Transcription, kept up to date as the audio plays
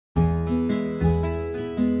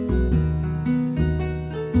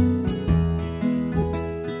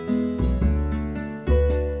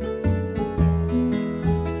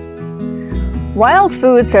Wild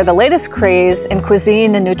foods are the latest craze in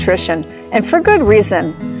cuisine and nutrition, and for good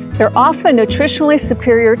reason. They're often nutritionally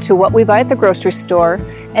superior to what we buy at the grocery store,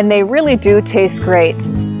 and they really do taste great.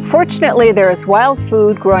 Fortunately, there is wild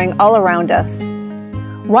food growing all around us.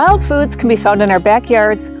 Wild foods can be found in our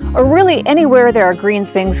backyards or really anywhere there are green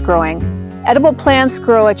things growing. Edible plants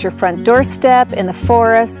grow at your front doorstep, in the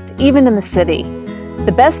forest, even in the city.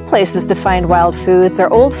 The best places to find wild foods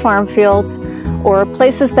are old farm fields or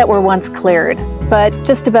places that were once cleared, but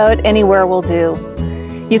just about anywhere will do.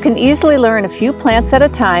 You can easily learn a few plants at a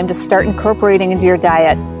time to start incorporating into your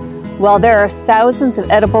diet. While there are thousands of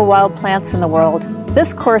edible wild plants in the world,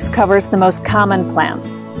 this course covers the most common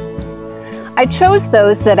plants. I chose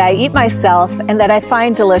those that I eat myself and that I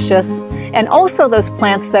find delicious, and also those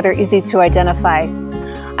plants that are easy to identify.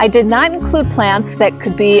 I did not include plants that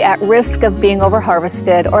could be at risk of being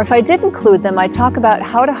over-harvested, or if I did include them, I talk about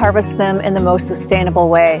how to harvest them in the most sustainable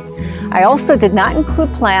way. I also did not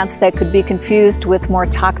include plants that could be confused with more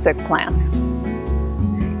toxic plants.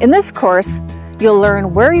 In this course, you'll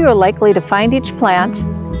learn where you are likely to find each plant.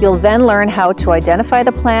 You'll then learn how to identify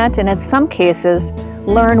the plant, and in some cases,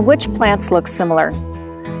 learn which plants look similar.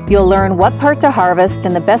 You'll learn what part to harvest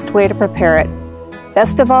and the best way to prepare it.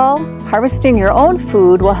 Best of all, harvesting your own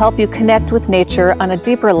food will help you connect with nature on a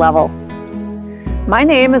deeper level. My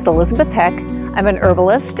name is Elizabeth Heck. I'm an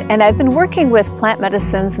herbalist, and I've been working with plant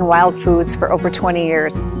medicines and wild foods for over 20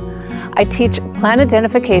 years. I teach plant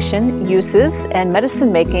identification, uses, and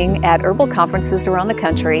medicine making at herbal conferences around the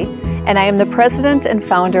country, and I am the president and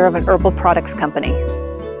founder of an herbal products company.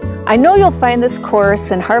 I know you'll find this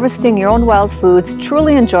course in harvesting your own wild foods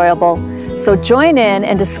truly enjoyable, so join in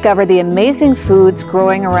and discover the amazing foods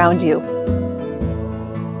growing around you.